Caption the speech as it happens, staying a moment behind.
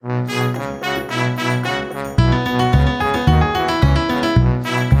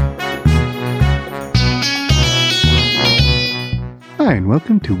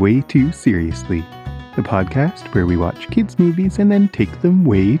welcome to Way Too Seriously, the podcast where we watch kids' movies and then take them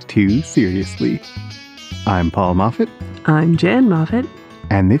way too seriously. I'm Paul Moffat. I'm Jan Moffat.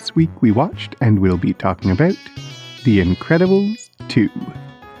 And this week we watched and will be talking about The Incredibles 2.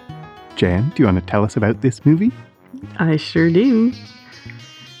 Jan, do you want to tell us about this movie? I sure do.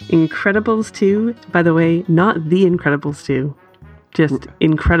 Incredibles 2, by the way, not The Incredibles 2. Just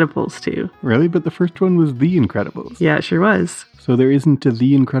Incredibles 2. Really? But the first one was The Incredibles. Yeah, it sure was. So there isn't a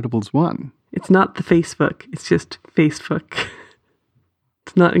The Incredibles 1. It's not the Facebook. It's just Facebook.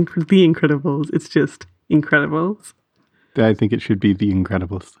 It's not The Incredibles. It's just Incredibles. I think it should be The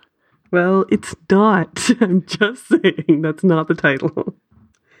Incredibles. Well, it's not. I'm just saying that's not the title.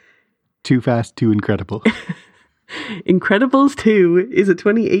 Too Fast, Too Incredible. Incredibles 2 is a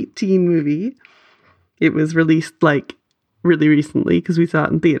 2018 movie. It was released really recently because we saw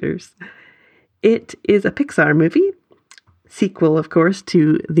it in theaters. It is a Pixar movie, sequel, of course,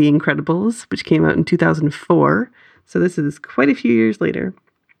 to The Incredibles, which came out in 2004. So this is quite a few years later.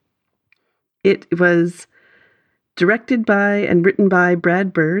 It was directed by and written by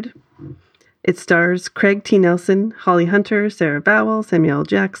Brad Bird. It stars Craig T. Nelson, Holly Hunter, Sarah Vowell, Samuel L.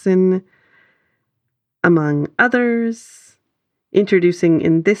 Jackson, among others. Introducing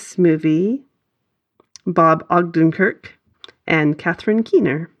in this movie Bob Odenkirk and Catherine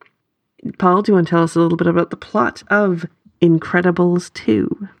Keener. Paul, do you want to tell us a little bit about the plot of Incredibles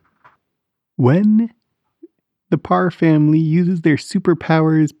 2? When the Parr family uses their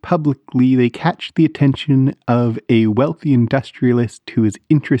superpowers publicly, they catch the attention of a wealthy industrialist who is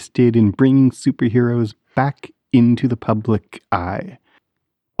interested in bringing superheroes back into the public eye.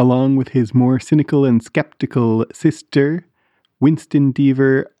 Along with his more cynical and skeptical sister, Winston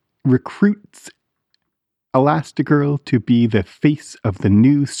Deaver recruits Elastigirl to be the face of the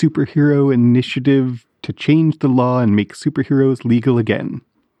new superhero initiative to change the law and make superheroes legal again.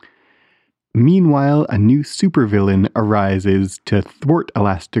 Meanwhile, a new supervillain arises to thwart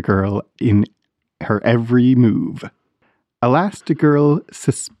Elastigirl in her every move. Elastigirl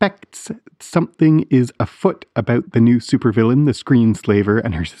suspects something is afoot about the new supervillain, the Screenslaver,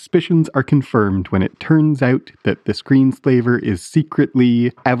 and her suspicions are confirmed when it turns out that the Screenslaver is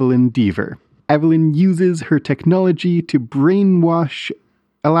secretly Evelyn Deaver. Evelyn uses her technology to brainwash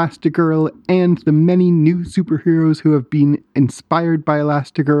Elastigirl and the many new superheroes who have been inspired by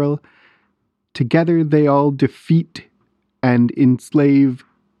Elastigirl. Together they all defeat and enslave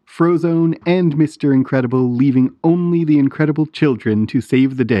Frozone and Mr. Incredible, leaving only the Incredible children to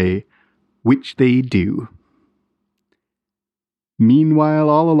save the day, which they do. Meanwhile,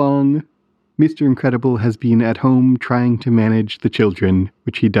 all along, Mr. Incredible has been at home trying to manage the children,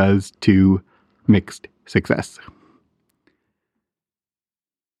 which he does to mixed success.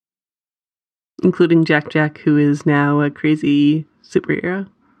 Including Jack, who is now a crazy superhero.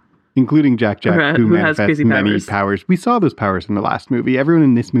 Including Jack, who manifests many powers. We saw those powers in the last movie. Everyone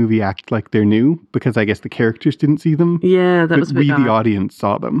in this movie acts like they're new, because I guess the characters didn't see them. Yeah, that was a bit we, odd. The audience,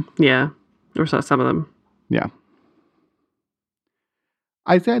 saw them. Yeah, or saw some of them. Yeah.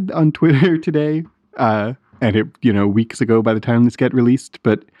 I said on Twitter today, and it, weeks ago by the time this get released,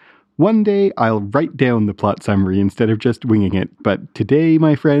 but one day I'll write down the plot summary instead of just winging it. But today,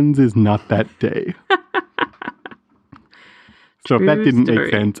 my friends, is not that day. So if that didn't make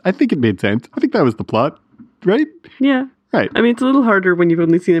sense, I think it made sense. I think that was the plot, right? Yeah. Right. I mean, it's a little harder when you've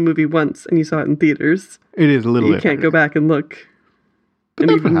only seen a movie once and you saw it in theaters. It is a little bit. You can't go back and look. But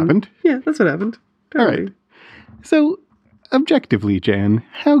that's what happened. Yeah, that's what happened. Totally. All right. So, objectively, Jan,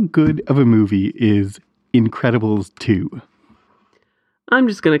 how good of a movie is Incredibles 2? I'm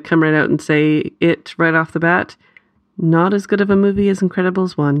just going to come right out and say it right off the bat. Not as good of a movie as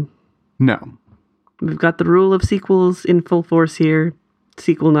Incredibles 1. No. We've got the rule of sequels in full force here.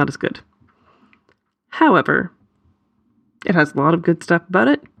 Sequel not as good. However, it has a lot of good stuff about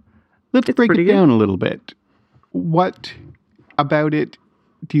it. Let's break it down a little bit. What about it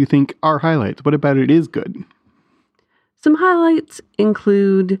do you think are highlights? What about it is good? Some highlights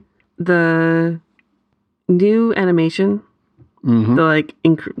include the new animation. Mm-hmm.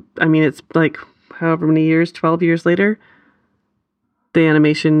 It's like however many years, 12 years later. The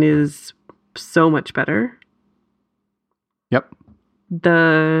animation is so much better. Yep.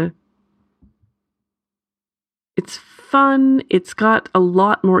 It's fun. It's got a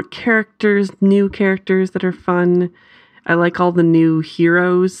lot more characters, new characters that are fun. I like all the new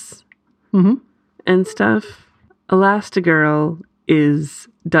heroes and stuff. Elastigirl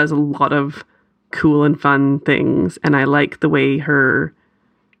does a lot of cool and fun things, and I like the way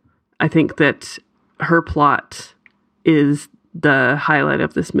I think that her plot is the highlight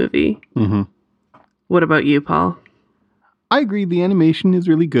of this movie. Mm-hmm. What about you, Paul? I agree. The animation is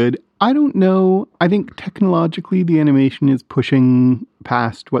really good. I don't know. I think technologically the animation is pushing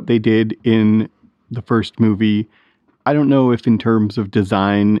past what they did in the first movie. I don't know if in terms of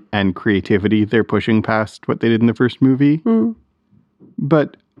design and creativity they're pushing past what they did in the first movie. Mm.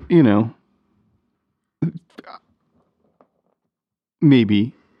 But, you know,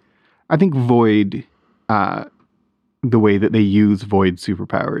 maybe. I think Void, the way that they use Void's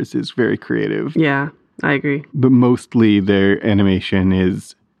superpowers is very creative. Yeah, I agree. But mostly their animation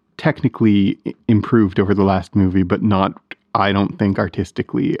is technically improved over the last movie, but not, I don't think,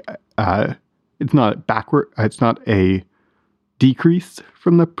 artistically. It's not backward. It's not a decrease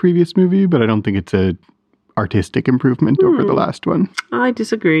from the previous movie, but I don't think it's a artistic improvement over the last one. I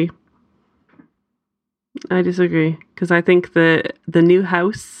disagree. Because I think the new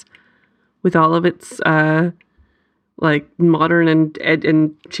house with all of its like modern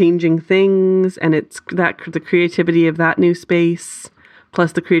and changing things, and it's that the creativity of that new space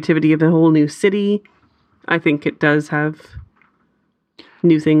plus the creativity of a whole new city, I think it does have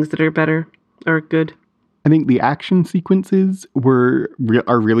new things that are better or good. I think the action sequences are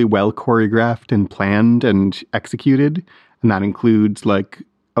really well choreographed and planned and executed, and that includes like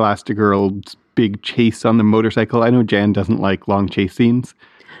Elastigirl's big chase on the motorcycle. I know Jan doesn't like long chase scenes.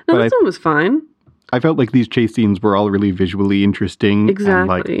 No, this one was fine. I felt like these chase scenes were all really visually interesting. Exactly. And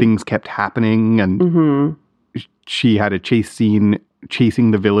like things kept happening, and she had a chase scene chasing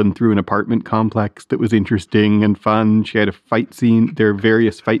the villain through an apartment complex that was interesting and fun. She had a fight scene. There are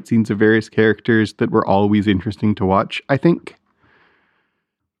various fight scenes of various characters that were always interesting to watch, I think.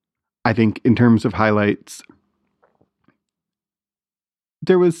 In terms of highlights,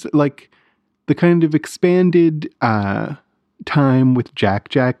 there was like the kind of expanded time with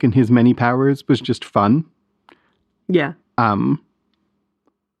Jack and his many powers was just fun. Yeah.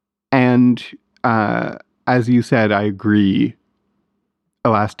 And as you said, I agree.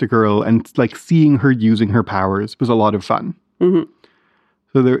 Elastigirl and like seeing her using her powers was a lot of fun. Mm-hmm.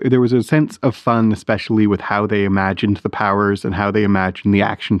 So there was a sense of fun, especially with how they imagined the powers and how they imagined the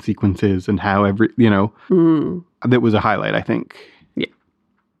action sequences and how that was a highlight, I think. Yeah.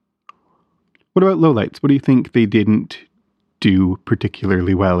 What about lowlights? What do you think they didn't do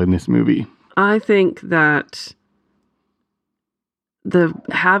particularly well in this movie? I think that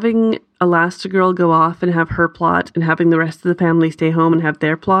having Elastigirl go off and have her plot and having the rest of the family stay home and have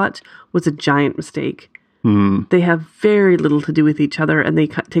their plot was a giant mistake. They have very little to do with each other, and they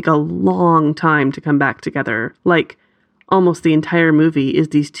take a long time to come back together. Like, almost the entire movie is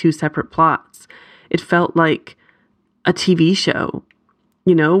these two separate plots. It felt like a TV show,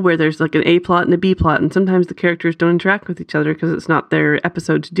 where there's like an A plot and a B plot, and sometimes the characters don't interact with each other because it's not their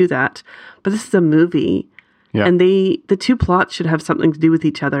episode to do that. But this is a movie. Yeah. And the two plots should have something to do with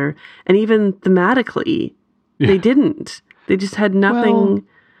each other. And even thematically, they didn't. They just had nothing.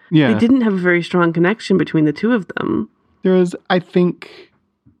 Well, they didn't have a very strong connection between the two of them. There was, I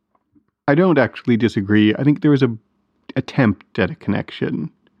don't actually disagree. I think there was a attempt at a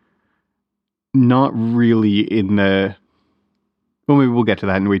connection. Not really in the... Well, maybe we'll get to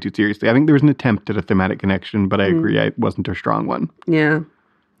that in way too seriously. I think there was an attempt at a thematic connection, but I agree it wasn't a strong one. Yeah.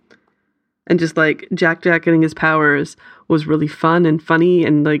 And just like Jack getting his powers was really fun and funny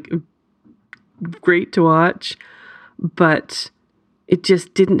and like great to watch, but it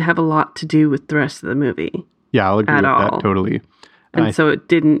just didn't have a lot to do with the rest of the movie. Yeah, I'll agree with that totally. And so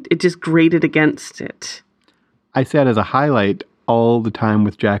it just grated against it. I said as a highlight, all the time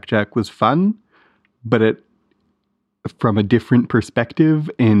with Jack was fun, but from a different perspective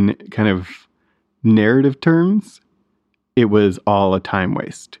in kind of narrative terms, it was all a time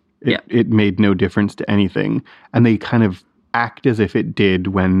waste. It made no difference to anything. And they kind of act as if it did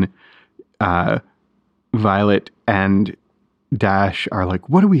when Violet and Dash are like,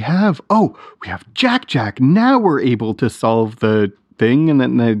 what do we have? Oh, we have Jack. Now we're able to solve the thing. And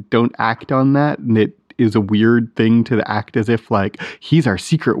then they don't act on that. And it is a weird thing to act as if like, he's our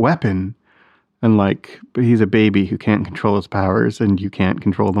secret weapon. And like, but he's a baby who can't control his powers and you can't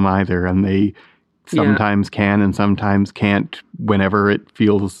control them either. And they sometimes can and sometimes can't whenever it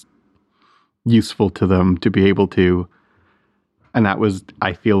feels useful to them to be able to. And that was,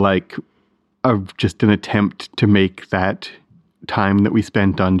 I feel like, just an attempt to make that time that we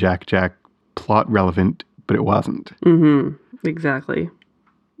spent on Jack plot relevant, but it wasn't. Mm-hmm. Exactly.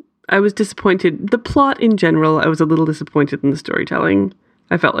 I was disappointed. The plot in general, I was a little disappointed in the storytelling.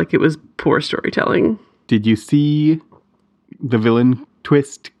 I felt like it was poor storytelling. Did you see the villain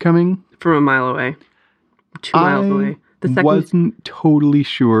twist coming? From a mile away. 2 miles away. I wasn't totally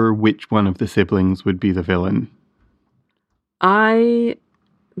sure which one of the siblings would be the villain.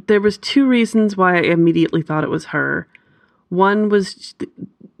 There was 2 reasons why I immediately thought it was her. One was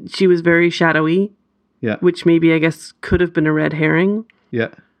she was very shadowy, Yeah. which maybe I guess could have been a red herring. Yeah.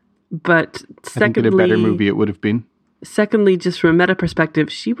 But I think in a better movie it would have been. Secondly, just from a meta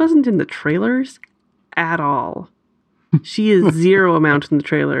perspective, she wasn't in the trailers at all. She is zero amount in the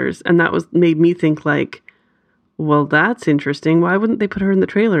trailers, and that made me think like, well, that's interesting. Why wouldn't they put her in the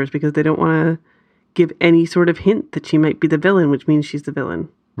trailers? Because they don't want to give any sort of hint that she might be the villain, which means she's the villain.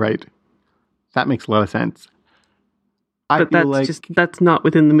 Right. That makes a lot of sense. But that's not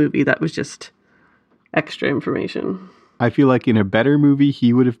within the movie. That was just extra information. I feel like in a better movie,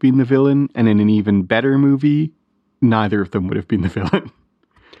 he would have been the villain, and in an even better movie, neither of them would have been the villain.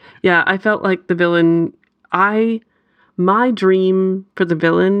 Yeah, I felt like the villain... My dream for the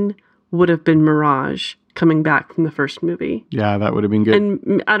villain would have been Mirage coming back from the first movie. Yeah, that would have been good.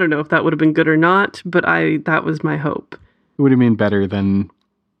 And I don't know if that would have been good or not, but that was my hope. It would have been better than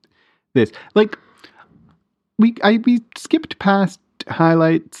this. Like, we skipped past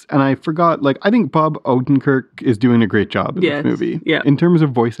highlights, and I forgot, like, I think Bob Odenkirk is doing a great job in this movie. Yeah. In terms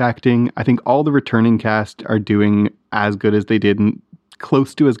of voice acting, I think all the returning cast are doing as good as they did,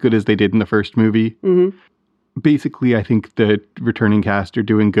 close to as good as they did in the first movie. Mm-hmm. Basically, I think the returning cast are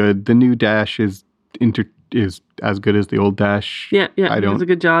doing good. The new Dash is as good as the old Dash. Yeah, I don't does a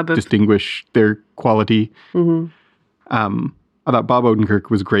good job of distinguish their quality. Mm-hmm. I thought Bob Odenkirk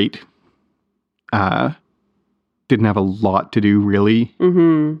was great. Didn't have a lot to do, really.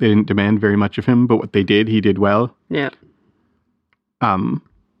 Mm-hmm. They didn't demand very much of him, but what they did, he did well. Yeah.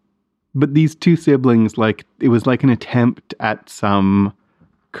 But these two siblings, like, it was like an attempt at some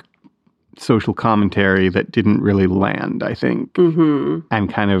social commentary that didn't really land, I think,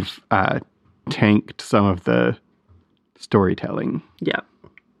 and kind of tanked some of the storytelling. Yeah.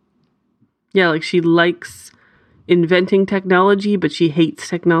 Yeah, like she likes inventing technology, but she hates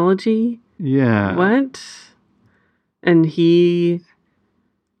technology. Yeah. What? And his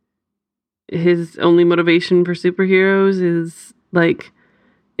only motivation for superheroes is like,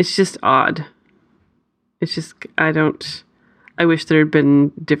 it's just odd. It's just, I wish there had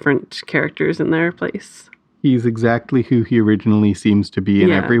been different characters in their place. He's exactly who he originally seems to be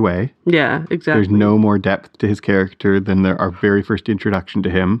in every way. Yeah, exactly. There's no more depth to his character than our very first introduction to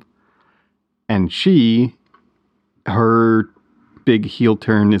him. And her big heel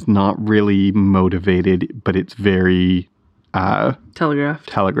turn is not really motivated, but it's very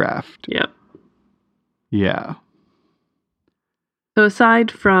telegraphed. Yep. Yeah. So aside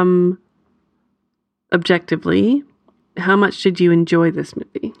from objectively, how much did you enjoy this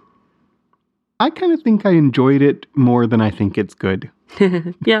movie? I kind of think I enjoyed it more than I think it's good.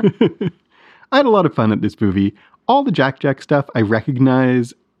 Yeah. I had a lot of fun at this movie. All the Jack stuff I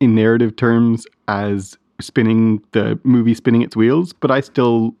recognize in narrative terms as the movie spinning its wheels, but I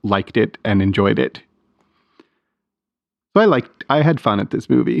still liked it and enjoyed it. So I had fun at this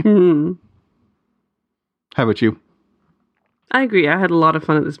movie. Mm-hmm. How about you? I agree. I had a lot of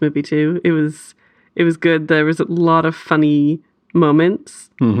fun at this movie too. It was good. There was a lot of funny moments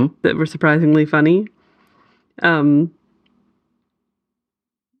that were surprisingly funny. I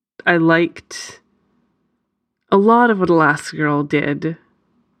liked a lot of what Elastigirl did.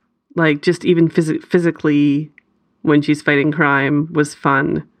 Like, just even physically, when she's fighting crime, was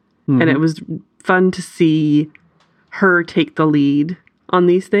fun. And it was fun to see her take the lead on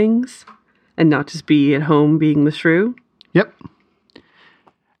these things and not just be at home being the shrew. Yep.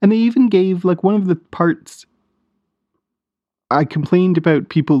 And they even gave, like, one of the parts I complained about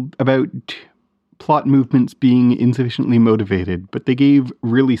plot movements being insufficiently motivated, but they gave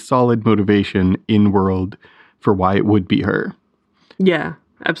really solid motivation in world for why it would be her. Yeah,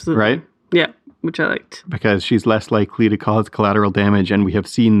 absolutely. Right? Yeah, which I liked. Because she's less likely to cause collateral damage, and we have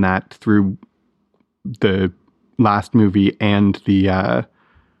seen that through the last movie and the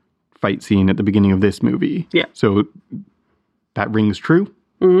fight scene at the beginning of this movie. Yeah. So that rings true.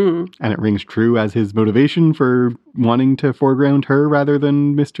 Mm-hmm. And it rings true as his motivation for wanting to foreground her rather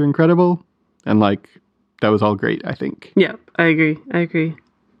than Mr. Incredible. And, like, that was all great, I think. Yeah, I agree.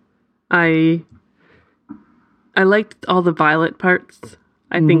 I liked all the Violet parts.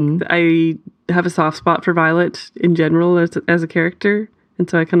 I think I have a soft spot for Violet in general as a character. And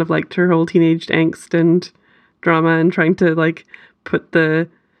so I kind of liked her whole teenage angst and drama and trying to, like, put the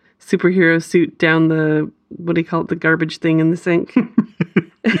superhero suit down the, what do you call it, the garbage thing in the sink.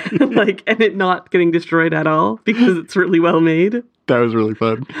 Like, and it not getting destroyed at all because it's really well made. That was really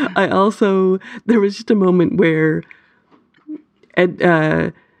fun. There was just a moment where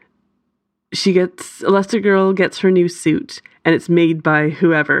Elastigirl gets her new suit and it's made by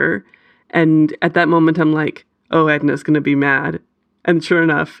whoever. And at that moment, I'm like, oh, Edna's going to be mad. And sure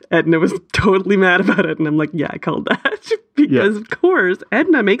enough, Edna was totally mad about it. And I'm like, yeah, I called that. Because, of course,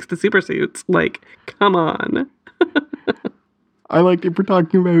 Edna makes the super suits. Like, come on. I like, if we're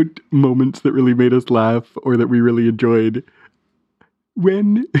talking about moments that really made us laugh or that we really enjoyed,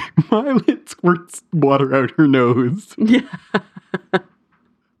 when Violet squirts water out her nose. Yeah.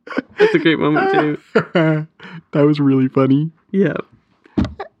 That's a great moment, too. That was really funny. Yeah.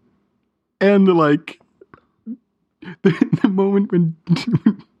 And the moment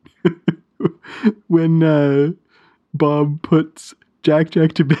when Bob puts Jack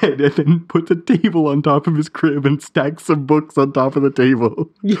to bed and then puts a table on top of his crib and stacks some books on top of the table.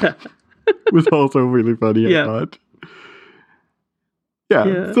 Yeah. Was also really funny, I thought.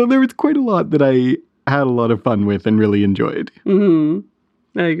 Yeah, so there was quite a lot that I had a lot of fun with and really enjoyed. Mm-hmm.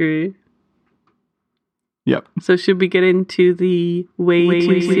 I agree. Yep. So should we get into the way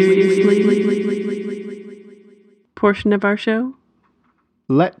too seriously portion of our show?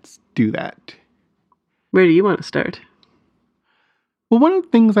 Let's do that. Where do you want to start? Well, one of the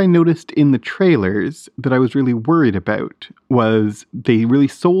things I noticed in the trailers that I was really worried about was they really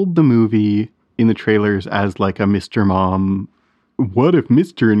sold the movie in the trailers as like a Mr. Mom. What if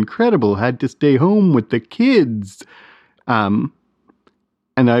Mr. Incredible had to stay home with the kids? And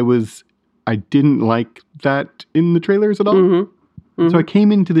I didn't like that in the trailers at all. Mm-hmm. So I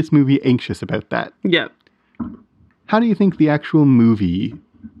came into this movie anxious about that. Yeah. How do you think the actual movie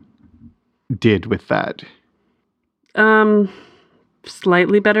did with that?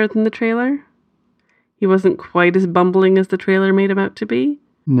 Slightly better than the trailer. He wasn't quite as bumbling as the trailer made him out to be.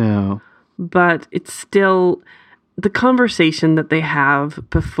 No. But it's still the conversation that they have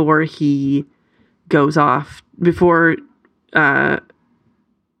before he goes off, before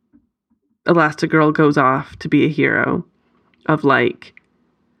Elastigirl goes off to be a hero, of like,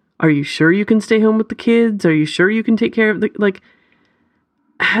 are you sure you can stay home with the kids? Are you sure you can take care of the, like,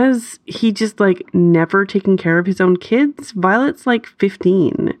 has he just like never taken care of his own kids? Violet's like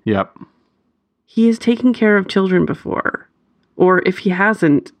 15. Yep. He has taken care of children before. Or if he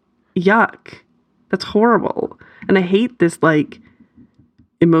hasn't, yuck. That's horrible. And I hate this like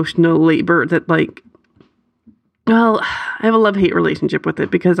emotional labor that like, well, I have a love-hate relationship with it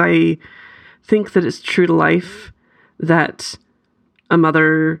because I think that it's true to life that a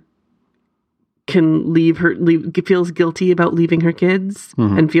mother can feels guilty about leaving her kids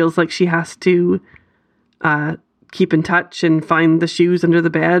and feels like she has to keep in touch and find the shoes under the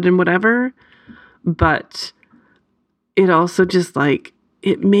bed and whatever. But it also just like,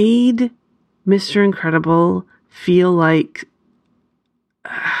 it made Mr. Incredible feel like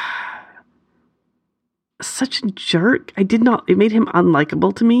such a jerk. It made him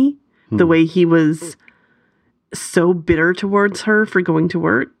unlikable to me. The way he was so bitter towards her for going to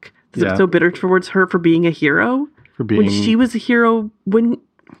work. So bitter towards her for being a hero. When she was a hero when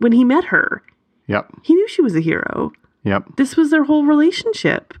he met her. Yep. He knew she was a hero. Yep. This was their whole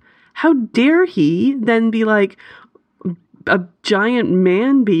relationship. How dare he then be like a giant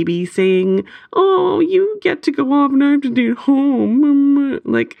man baby saying, oh, you get to go off and I have to stay at home.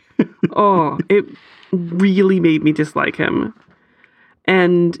 Like, oh, it really made me dislike him.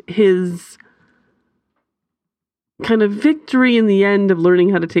 And his kind of victory in the end of learning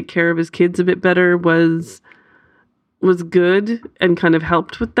how to take care of his kids a bit better was good and kind of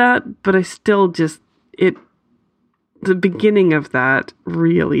helped with that. But I still just, the beginning of that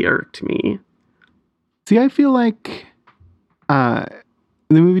really irked me. See, I feel like the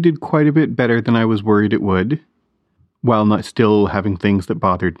movie did quite a bit better than I was worried it would, while not still having things that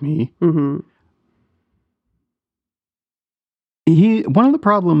bothered me. Mm-hmm. One of the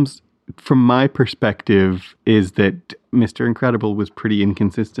problems from my perspective is that Mr. Incredible was pretty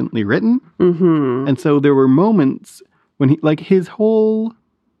inconsistently written. Mm-hmm. And so there were moments when he, like all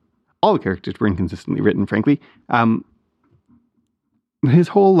the characters were inconsistently written, frankly. His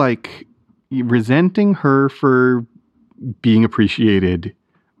whole, like, resenting her for being appreciated,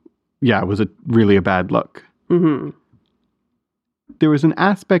 was really a bad look. Mm-hmm. There was an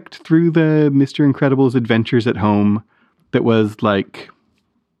aspect through the Mr. Incredible's adventures at home that was like,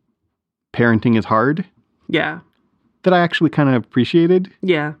 parenting is hard. Yeah. That I actually kind of appreciated.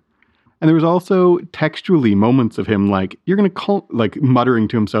 Yeah. And there was also textually moments of him like, you're going to call, like muttering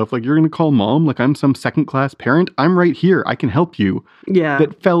to himself, like, you're going to call mom, like I'm some second-class parent. I'm right here. I can help you. Yeah.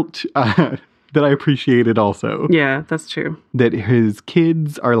 That felt, that I appreciated also. Yeah, that's true. That his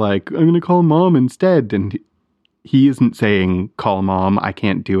kids are like, I'm going to call mom instead. And he isn't saying, call mom, I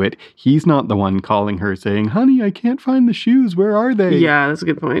can't do it. He's not the one calling her saying, honey, I can't find the shoes. Where are they? Yeah, that's a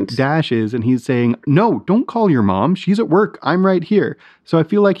good point. Dash is, and he's saying, no, don't call your mom. She's at work. I'm right here. So I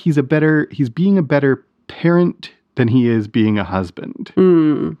feel like he's being a better parent than he is being a husband.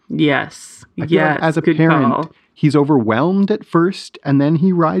 Yes. I feel like as a parent, he's overwhelmed at first, and then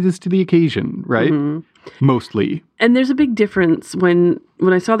he rises to the occasion, right? Mostly. And there's a big difference. When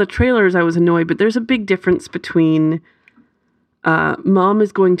I saw the trailers, I was annoyed, but there's a big difference between mom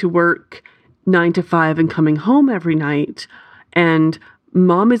is going to work 9 to 5 and coming home every night, and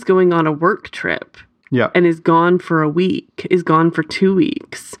mom is going on a work trip and is gone for a week, is gone for 2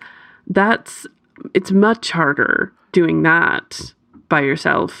 weeks. It's much harder doing that by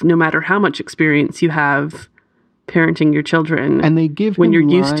yourself, no matter how much experience you have parenting your children. And they give when you're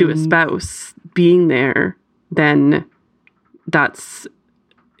used to a spouse being there, then that's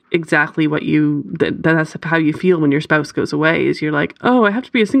exactly what that's how you feel when your spouse goes away, is you're like, oh, I have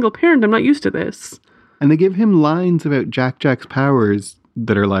to be a single parent. I'm not used to this. And they give him lines about Jack's powers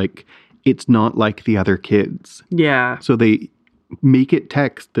that are like, it's not like the other kids. Yeah. So they make it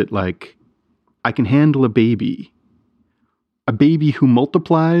text that like, I can handle a baby who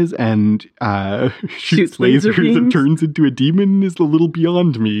multiplies and shoots lasers and turns into a demon is a little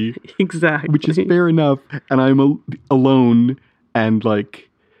beyond me. Exactly. Which is fair enough. And I'm alone. And like,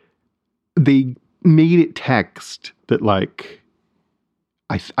 they made it text that like,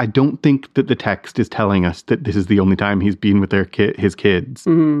 I don't think that the text is telling us that this is the only time he's been with his kids.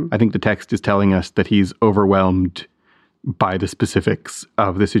 I think the text is telling us that he's overwhelmed by the specifics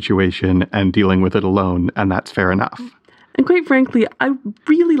of the situation and dealing with it alone. And that's fair enough. And quite frankly, I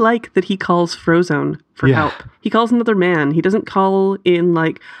really like that he calls Frozone for help. He calls another man. He doesn't call in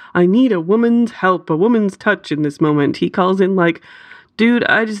like, I need a woman's help, a woman's touch in this moment. He calls in like, dude,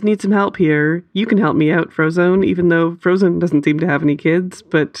 I just need some help here. You can help me out, Frozone, even though Frozone doesn't seem to have any kids,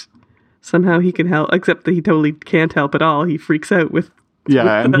 but somehow he can help, except that he totally can't help at all. He freaks out with...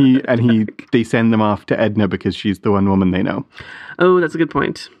 Yeah, they send them off to Edna because she's the one woman they know. Oh, that's a good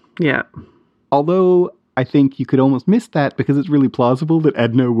point. Yeah. Although I think you could almost miss that because it's really plausible that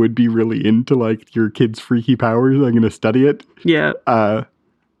Edna would be really into like your kid's freaky powers. I'm going to study it. Yeah.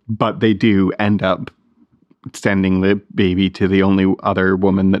 But they do end up sending the baby to the only other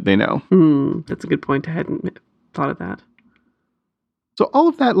woman that they know. That's a good point. I hadn't thought of that. So all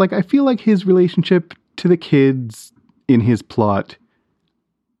of that, like, I feel like his relationship to the kids in his plot,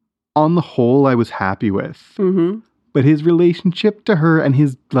 on the whole, I was happy with. But his relationship to her and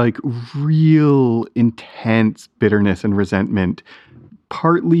his, like, real intense bitterness and resentment,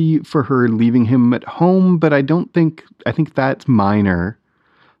 partly for her leaving him at home, but I think that's minor.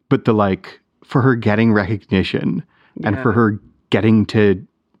 But the, like, for her getting recognition and for her getting to,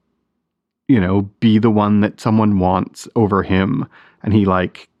 you know, be the one that someone wants over him, and he,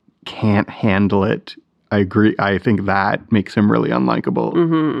 like, can't handle it. I agree. I think that makes him really unlikable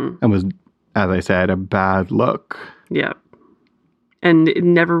and was, as I said, a bad look. Yeah. And it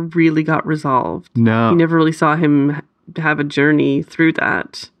never really got resolved. No. You never really saw him have a journey through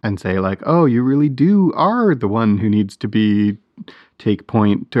that. And say like, oh, you really are the one who needs to take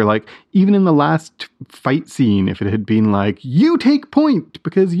point. Or like, even in the last fight scene, if it had been like, you take point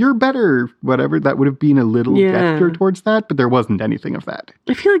because you're better, whatever, that would have been a little gesture towards that. But there wasn't anything of that.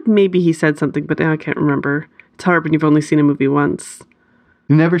 I feel like maybe he said something, but now I can't remember. It's hard when you've only seen a movie once.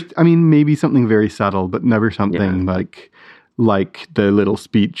 Maybe something very subtle, but never something like the little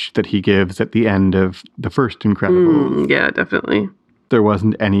speech that he gives at the end of the first Incredibles. Yeah, definitely. There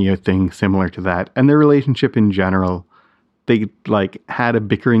wasn't anything similar to that. And their relationship in general, they like had a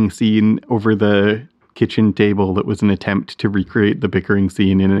bickering scene over the kitchen table that was an attempt to recreate the bickering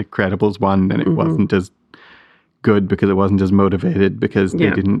scene in Incredibles 1, and it wasn't as good because it wasn't as motivated because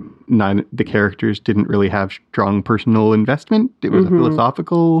the characters didn't really have strong personal investment. It was a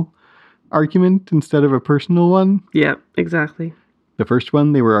philosophical argument instead of a personal one. Yeah, exactly. The first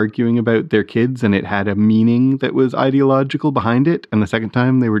one, they were arguing about their kids and it had a meaning that was ideological behind it. And the second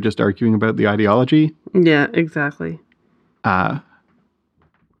time, they were just arguing about the ideology. Yeah, exactly. So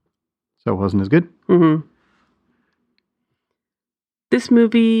it wasn't as good. This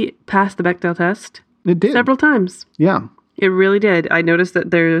movie passed the Bechdel test. It did. Several times. Yeah. It really did. I noticed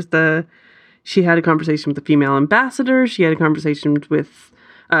that she had a conversation with the female ambassador. She had a conversation with,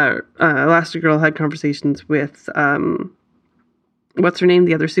 Elastigirl had conversations with, what's her name?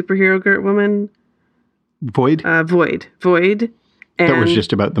 The other superhero woman? Void. Void. And, that was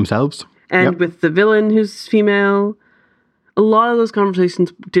just about themselves. And with the villain who's female. A lot of those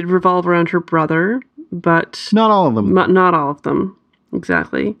conversations did revolve around her brother, but... Not all of them. Not all of them.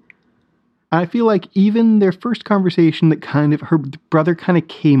 Exactly. I feel like even their first conversation that her brother kind of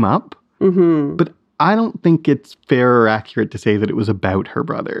came up, but I don't think it's fair or accurate to say that it was about her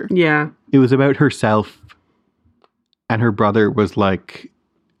brother. Yeah. It was about herself, and her brother was like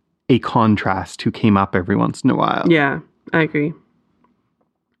a contrast who came up every once in a while. Yeah, I agree.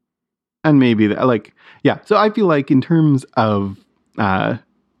 And maybe that, like, yeah. So I feel like in terms of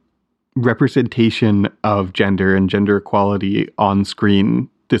representation of gender and gender equality on screen,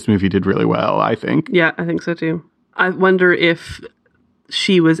 this movie did really well, I think. Yeah, I think so too. I wonder if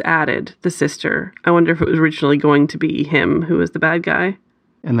she was added, the sister. I wonder if it was originally going to be him who was the bad guy.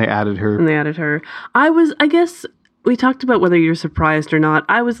 And they added her. I guess we talked about whether you're surprised or not.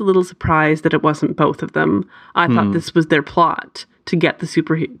 I was a little surprised that it wasn't both of them. I thought this was their plot to get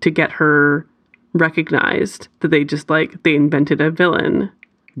to get her recognized, that they just they invented a villain.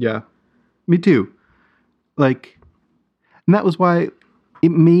 Yeah. Me too. Like, and that was why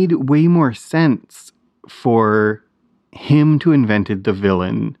it made way more sense for him to invented the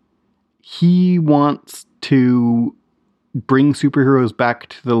villain. He wants to bring superheroes back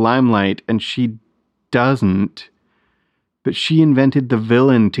to the limelight, and she doesn't. But she invented the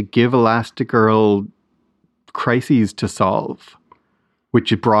villain to give Elastigirl crises to solve,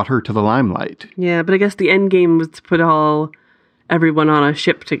 which brought her to the limelight. Yeah, but I guess the end game was to put everyone on a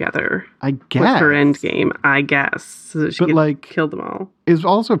ship together. I guess. With her end game, I guess. So that she could kill them all. Is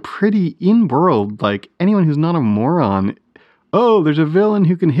also pretty in-world. Like, anyone who's not a moron. Oh, there's a villain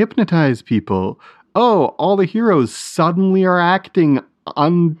who can hypnotize people. Oh, all the heroes suddenly are acting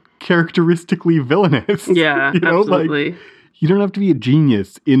uncharacteristically villainous. Yeah, absolutely. You don't have to be a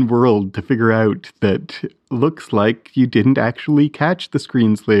genius in-world to figure out that looks like you didn't actually catch the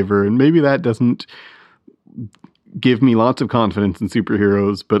screenslaver, and maybe that doesn't give me lots of confidence in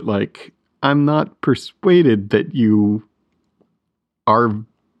superheroes, but I'm not persuaded that you are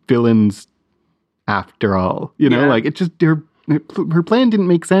villains after all. You know, it just her plan didn't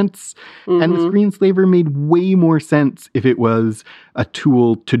make sense, and the screenslaver made way more sense if it was a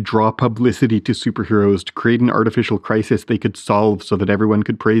tool to draw publicity to superheroes, to create an artificial crisis they could solve so that everyone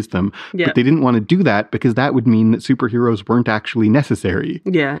could praise them. Yeah. But they didn't want to do that because that would mean that superheroes weren't actually necessary.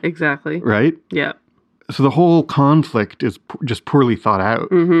 Yeah, exactly. Right? Yeah. So the whole conflict is just poorly thought out.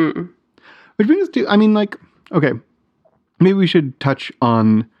 Mm-hmm. Which brings us to, okay, maybe we should touch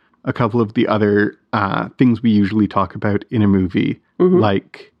on a couple of the other things we usually talk about in a movie.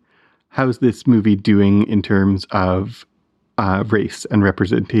 Like, how's this movie doing in terms of race and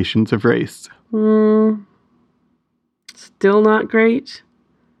representations of race? Still not great.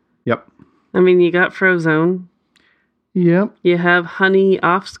 Yep. I mean, you got Frozone. Yep. You have Honey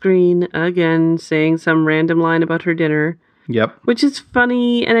off screen again saying some random line about her dinner. Yep. Which is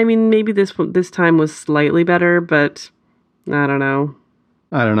funny, and I mean, maybe this time was slightly better, but I don't know.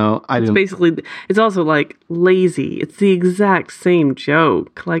 It's also lazy. It's the exact same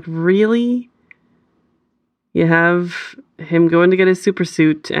joke. Really? You have him going to get his super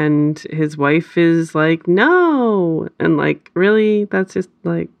suit, and his wife is like, no. And really? That's just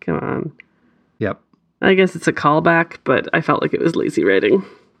come on. Yep. I guess it's a callback, but I felt like it was lazy writing.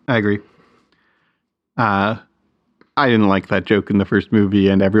 I agree. I didn't like that joke in the first movie,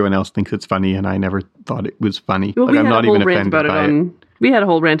 and everyone else thinks it's funny, and I never thought it was funny. Well, I'm not even offended by it. We had a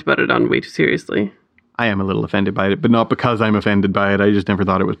whole rant about it on Way Too Seriously. I am a little offended by it, but not because I'm offended by it. I just never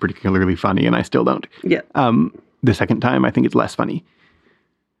thought it was particularly funny, and I still don't. Yeah. The second time, I think it's less funny.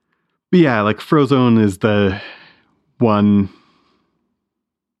 But yeah, Frozone is the one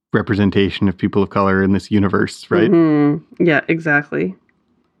representation of people of color in this universe, right? Mm-hmm. Yeah, exactly.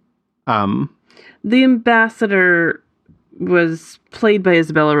 The ambassador was played by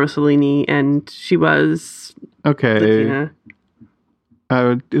Isabella Rossellini, and she was Latina.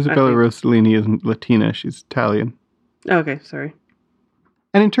 Isabella Rossellini isn't Latina; she's Italian. Okay, sorry.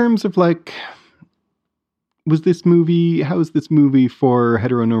 And in terms of how is this movie for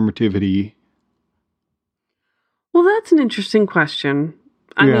heteronormativity? Well, that's an interesting question.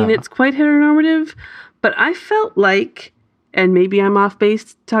 I mean, it's quite heteronormative, but I felt and maybe I'm off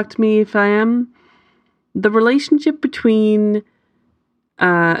base, talk to me if I am, the relationship between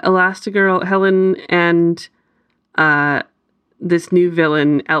Elastigirl, Helen, and this new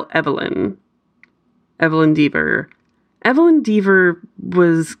villain, Evelyn Deaver. Evelyn Deaver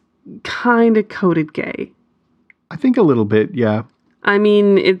was kind of coded gay. I think a little bit, yeah. I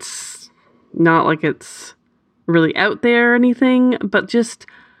mean, it's not like it's really out there or anything, but just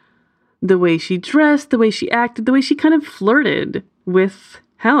the way she dressed, the way she acted, the way she kind of flirted with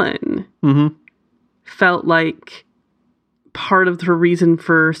Helen felt like part of her reason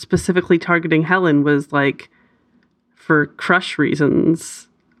for specifically targeting Helen was for crush reasons.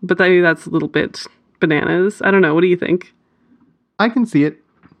 But maybe that's a little bit bananas. I don't know. What do you think? I can see it.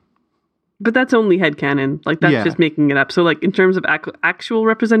 But that's only headcanon. That's just making it up. So in terms of actual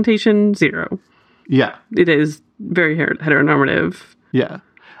representation, 0. Yeah. It is very heteronormative. Yeah.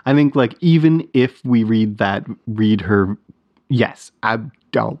 I think, like, even if we read her, yes,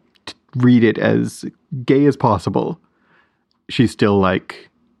 I'll read it as gay as possible. She's still, like,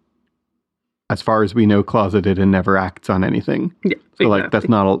 as far as we know, closeted and never acts on anything. Yeah, so, like, that's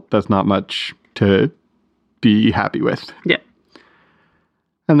not much to be happy with. Yeah.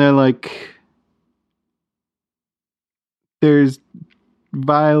 And they're like, there's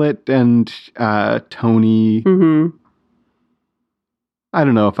Violet and Tony. Mm-hmm. I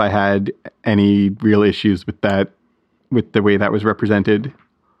don't know if I had any real issues with that, with the way that was represented.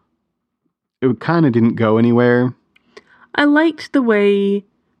 It kind of didn't go anywhere. I liked the way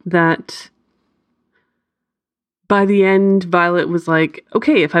that by the end, Violet was like,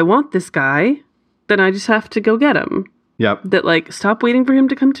 okay, if I want this guy, then I just have to go get him. Yep. That, like, stop waiting for him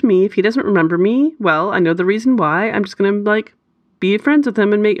to come to me. If he doesn't remember me, well, I know the reason why. I'm just going to, like, be friends with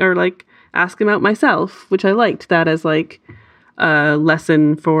him and ask him out myself, which I liked that as, like, a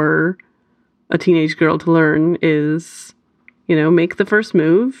lesson for a teenage girl to learn is, you know, make the first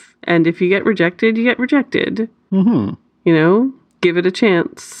move. And if you get rejected, you get rejected. Mm-hmm. You know, give it a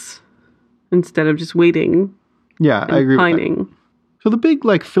chance instead of just waiting. Yeah, I agree pining. with that. So the big,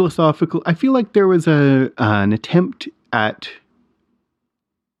 like, philosophical, I feel like there was an attempt at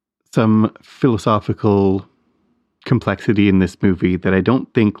some philosophical complexity in this movie that I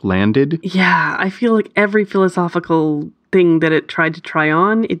don't think landed. Yeah, I feel like every philosophical thing that it tried to try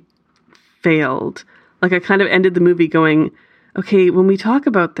on, it failed. Like, I kind of ended the movie going, okay, when we talk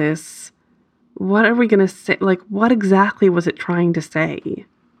about this, what are we going to say? Like, what exactly was it trying to say?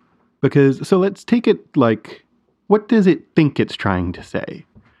 Because, so let's take it like, what does it think it's trying to say?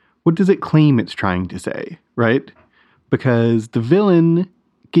 What does it claim it's trying to say, right? Because the villain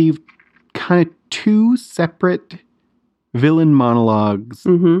gave kind of two separate villain monologues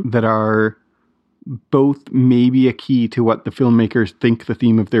that are both maybe a key to what the filmmakers think the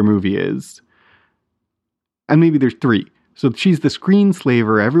theme of their movie is. And maybe there's three. So she's the screen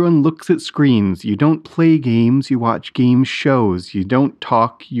slaver. Everyone looks at screens. You don't play games, you watch game shows. You don't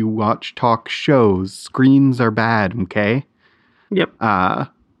talk, you watch talk shows. Screens are bad, okay? Yep.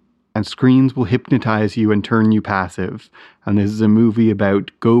 And screens will hypnotize you and turn you passive. And this is a movie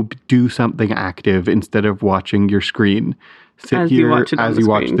about go do something active instead of watching your screen. Sit as here you watch as you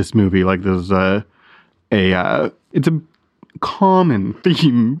watch this movie. Like, there's it's a common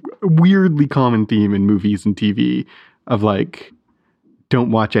theme, weirdly common theme in movies and TV of, like, don't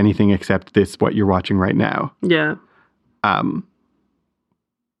watch anything except this, what you're watching right now. Yeah.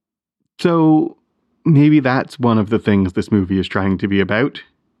 So maybe that's one of the things this movie is trying to be about.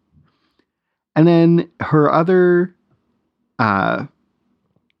 And then her other villain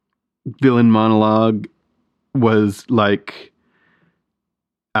monologue was like,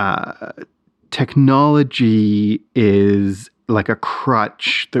 technology is like a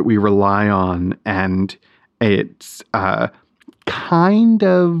crutch that we rely on, and it's kind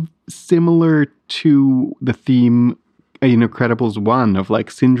of similar to the theme in Incredibles 1 of,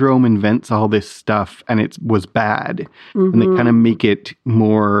 like, Syndrome invents all this stuff and it was bad. And they kind of make it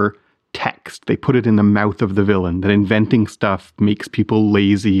more text. They put it in the mouth of the villain that inventing stuff makes people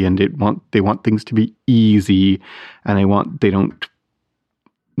lazy and they want things to be easy, and everyone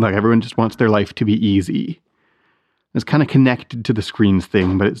just wants their life to be easy. It's kind of connected to the screens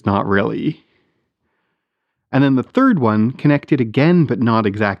thing, but it's not really. And then the third one, connected again, but not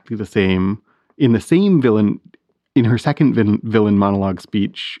exactly the same. In the same villain, in her second villain monologue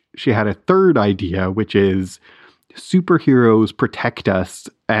speech, she had a third idea, which is superheroes protect us,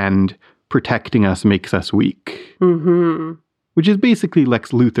 and protecting us makes us weak. Mm-hmm. Which is basically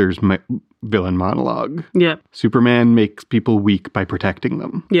Lex Luthor's villain monologue. Yeah. Superman makes people weak by protecting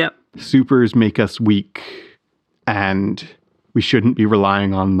them. Yeah. Supers make us weak, and we shouldn't be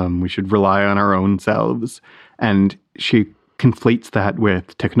relying on them. We should rely on our own selves. And she conflates that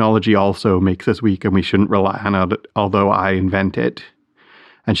with technology also makes us weak and we shouldn't rely on it, although I invent it.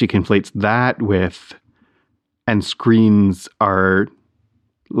 And she conflates that with, and screens are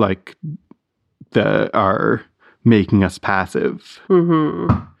like, are making us passive.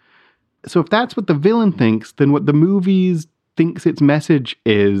 Mm-hmm. So if that's what the villain thinks, then what the movies thinks its message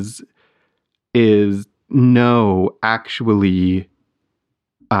is no, actually,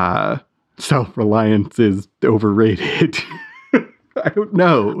 self-reliance is overrated. I don't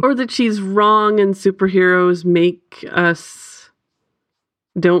know. Or that she's wrong and superheroes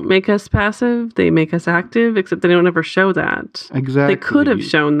don't make us passive, they make us active, except they don't ever show that. Exactly. They could have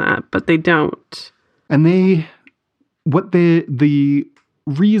shown that, but they don't. And the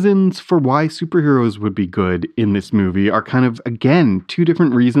reasons for why superheroes would be good in this movie are kind of, again, two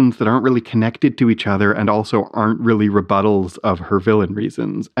different reasons that aren't really connected to each other and also aren't really rebuttals of her villain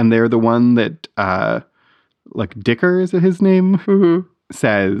reasons. And they're the one that, like, Dicker, is it his name? Mm-hmm.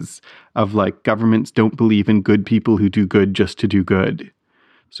 Says of, like, governments don't believe in good people who do good just to do good.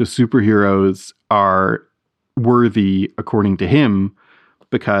 So superheroes are worthy, according to him,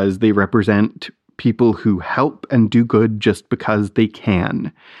 because they represent people who help and do good just because they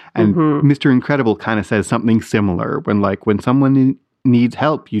can. And Mr. Incredible kind of says something similar when someone needs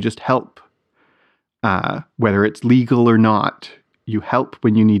help, you just help. Whether it's legal or not, you help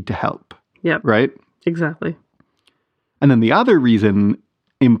when you need to help. Yep. Right? Exactly. And then the other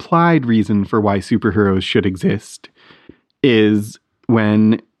implied reason for why superheroes should exist is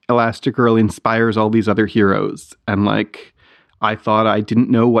when Elastigirl inspires all these other heroes. And like, I thought I didn't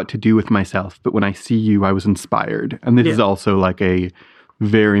know what to do with myself, but when I see you, I was inspired. And this is also like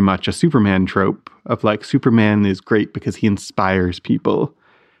very much a Superman trope of like, Superman is great because he inspires people.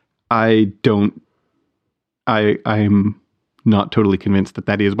 I'm not totally convinced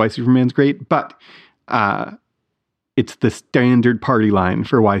that is why Superman's great, but it's the standard party line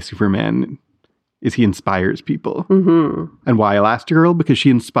for why Superman is he inspires people. Mm-hmm. And why Elastigirl? Because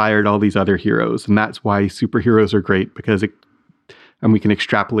she inspired all these other heroes. And that's why superheroes are great, because and we can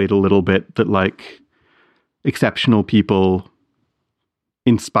extrapolate a little bit that like exceptional people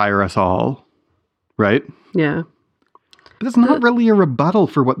inspire us all, right? Yeah. But it's not really a rebuttal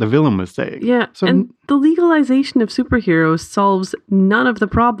for what the villain was saying. Yeah, so, and the legalization of superheroes solves none of the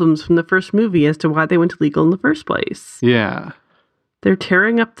problems from the first movie as to why they went illegal in the first place. Yeah. They're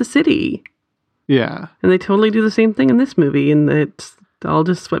tearing up the city. Yeah. And they totally do the same thing in this movie, and it's all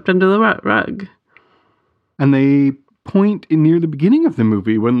just swept under the rug. And they point near the beginning of the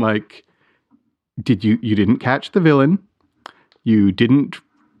movie when, like, you didn't catch the villain, you didn't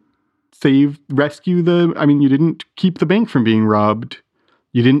you didn't keep the bank from being robbed,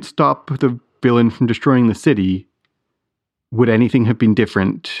 you didn't stop the villain from destroying the city. Would anything have been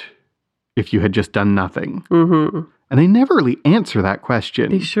different if you had just done nothing? Mm-hmm. And they never really answer that question.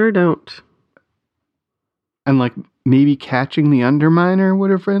 They sure don't. And like, maybe catching the Underminer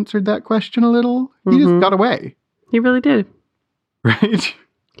would have answered that question a little. He just got away. He really did. Right?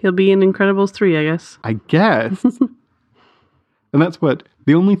 He'll be in Incredibles 3, I guess. I guess. And that's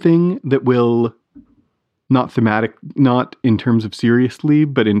the only thing that will, not in terms of seriously,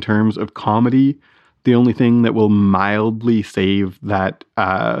 but in terms of comedy, the only thing that will mildly save that,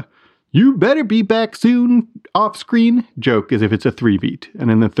 you better be back soon off screen joke is if it's a 3-beat.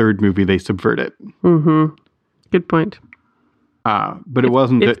 And in the third movie, they subvert it. Mm-hmm. Good point. But it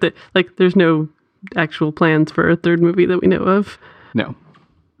wasn't... there's no actual plans for a third movie that we know of. No.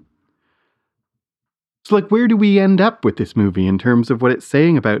 So, like, where do we end up with this movie in terms of what it's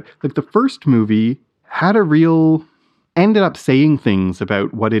saying about... Like, the first movie ended up saying things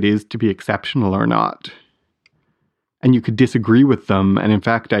about what it is to be exceptional or not. And you could disagree with them. And in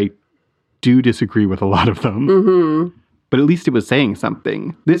fact, I do disagree with a lot of them. Mm-hmm. But at least it was saying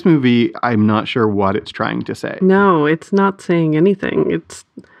something. This movie, I'm not sure what it's trying to say. No, it's not saying anything.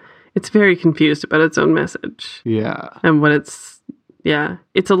 It's very confused about its own message. Yeah. And what it's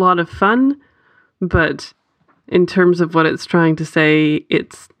a lot of fun, but in terms of what it's trying to say,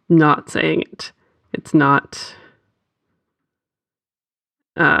 it's not saying it. It's not,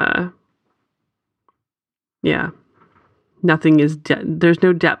 nothing is, there's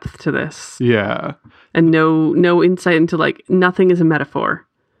no depth to this. Yeah. And no insight into, like, nothing is a metaphor.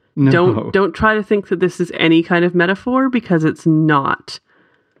 No. Don't try to think that this is any kind of metaphor, because it's not.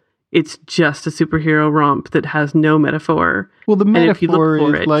 It's just a superhero romp that has no metaphor. Well, the metaphor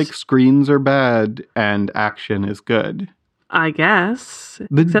is it, like screens are bad and action is good. I guess.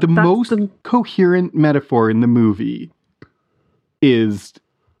 The most coherent metaphor in the movie is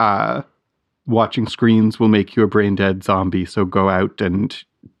watching screens will make you a brain dead zombie, so go out and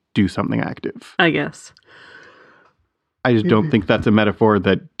do something active. I guess. I just don't think that's a metaphor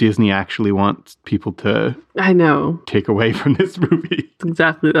that Disney actually wants people to take away from this movie. It's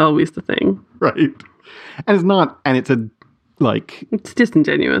exactly always the thing. Right. And it's not, and it's it's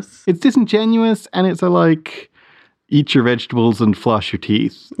disingenuous. It's disingenuous, and it's eat your vegetables and floss your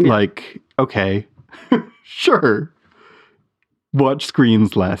teeth. Yeah. Like, okay, sure. Watch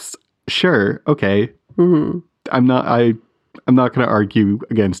screens less. Sure, okay. Mm-hmm. I'm not going to argue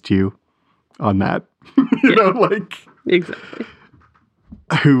against you on that. you know, exactly.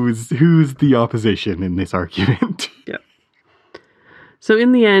 Who's the opposition in this argument? Yeah. So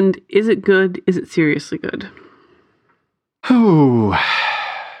in the end, is it good? Is it seriously good? Oh.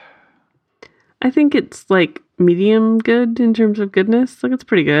 I think it's medium good in terms of goodness. Like, it's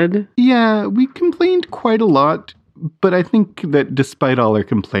pretty good. Yeah, we complained quite a lot, but I think that despite all our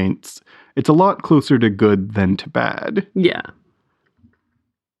complaints, it's a lot closer to good than to bad. Yeah.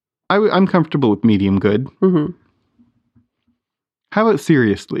 I'm comfortable with medium good. Mm-hmm. How about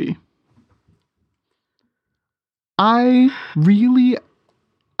seriously? I really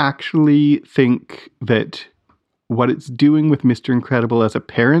actually think that what it's doing with Mr. Incredible as a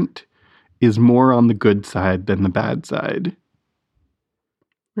parent is more on the good side than the bad side.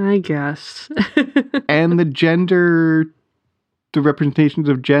 I guess. And the representations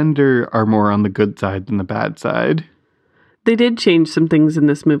of gender are more on the good side than the bad side. They did change some things in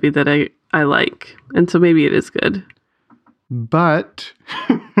this movie that I like, and so maybe it is good. But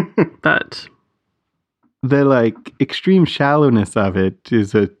But the like extreme shallowness of it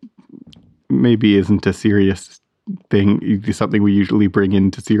maybe isn't a serious thing, something we usually bring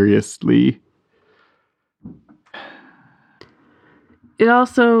into seriously. it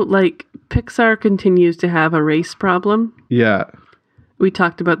also, like, Pixar continues to have a race problem. Yeah. We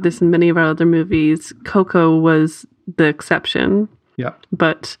talked about this in many of our other movies. Coco was the exception. Yeah.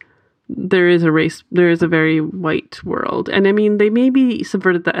 But there is a very white world. And I mean, they maybe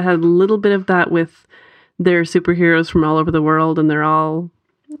subverted that, had a little bit of that with their superheroes from all over the world, and they're all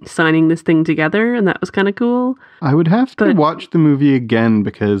signing this thing together, and that was kind of cool. I would have to watch the movie again,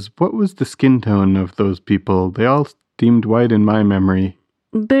 because what was the skin tone of those people? They all seemed white in my memory.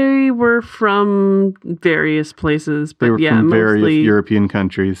 They were from various places, but from various European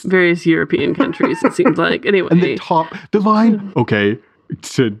countries. Various European countries, it seems like. Anyway. And the line, okay,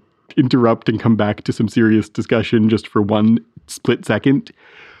 to interrupt and come back to some serious discussion just for one split second.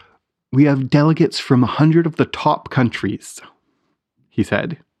 We have delegates from 100 of the top countries, he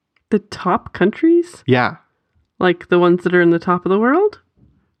said. The top countries? Yeah. Like the ones that are in the top of the world?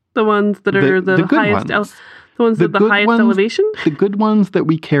 The ones that are the highest... The ones at the highest elevation? The good ones that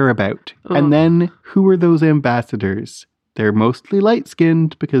we care about. Oh. And then, who are those ambassadors? They're mostly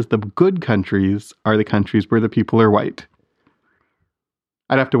light-skinned, because the good countries are the countries where the people are white.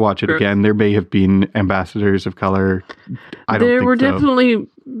 I'd have to watch it again. There may have been ambassadors of color. I don't think so. There were definitely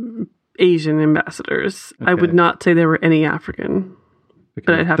Asian ambassadors. Okay. I would not say there were any African. Okay.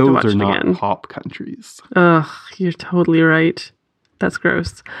 But I'd have to watch it again. Those are not top countries. Ugh, you're totally right. That's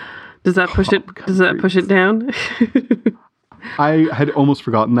gross. Does that push it down? I had almost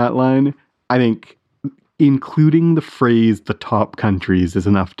forgotten that line. I think including the phrase "the top countries" is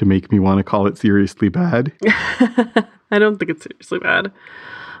enough to make me want to call it seriously bad. I don't think it's seriously bad,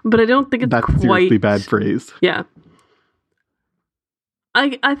 but I don't think it's That's quite... a seriously bad phrase. Yeah.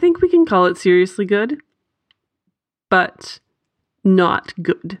 I think we can call it seriously good, but not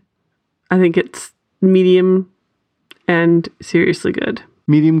good. I think it's medium and seriously good.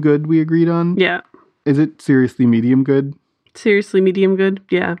 Medium good, we agreed on? Yeah. Is it seriously medium good? Seriously medium good,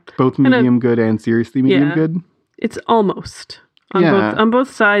 yeah. Both medium good and seriously medium good? It's almost. On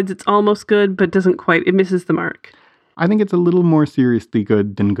both sides, it's almost good, but doesn't quite. It misses the mark. I think it's a little more seriously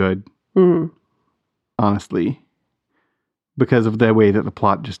good than good. Mm. Honestly. Because of the way that the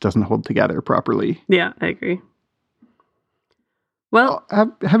plot just doesn't hold together properly. Yeah, I agree. Well,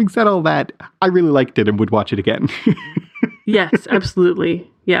 having said all that, I really liked it and would watch it again. Yes,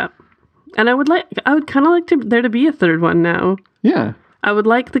 absolutely. Yeah. And I would kind of like there to be a third one now. Yeah. I would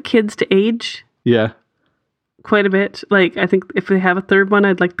like the kids to age. Yeah. Quite a bit. Like, I think if they have a third one,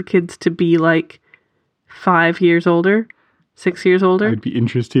 I'd like the kids to be like 5 years older, 6 years older. I'd be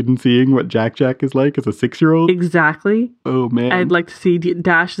interested in seeing what Jack is like as a 6-year-old. Exactly. Oh, man. I'd like to see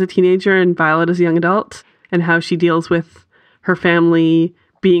Dash as a teenager and Violet as a young adult, and how she deals with her family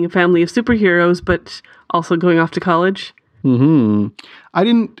being a family of superheroes, but also going off to college.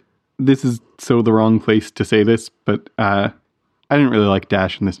 This is so the wrong place to say this, but I didn't really like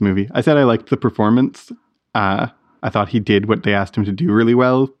Dash in this movie. I said I liked the performance. I thought he did what they asked him to do really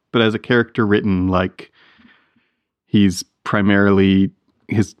well, but as a character written, like, his primary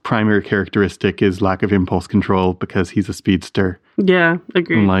characteristic is lack of impulse control because he's a speedster. Yeah,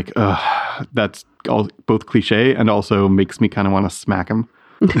 agree. I'm like, that's all both cliche and also makes me kind of want to smack him.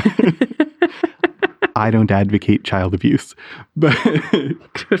 I don't advocate child abuse, but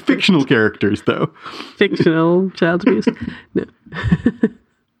fictional characters, though. Fictional child abuse. No.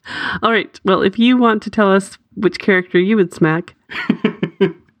 All right. Well, if you want to tell us which character you would smack,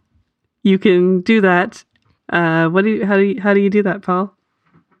 you can do that. How do you do that, Paul?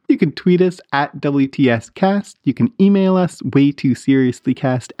 You can tweet us at WTScast. You can email us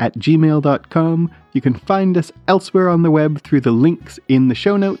waytooseriouslycast@gmail.com. You can find us elsewhere on the web through the links in the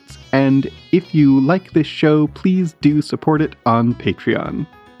show notes. And if you like this show, please do support it on Patreon.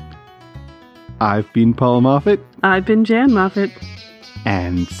 I've been Paul Moffat. I've been Jan Moffat.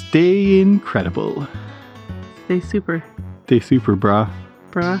 And stay incredible. Stay super. Stay super, brah.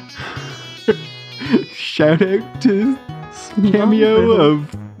 Shout out to cameo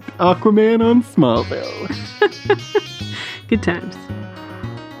of Aquaman on Smallville. Good times.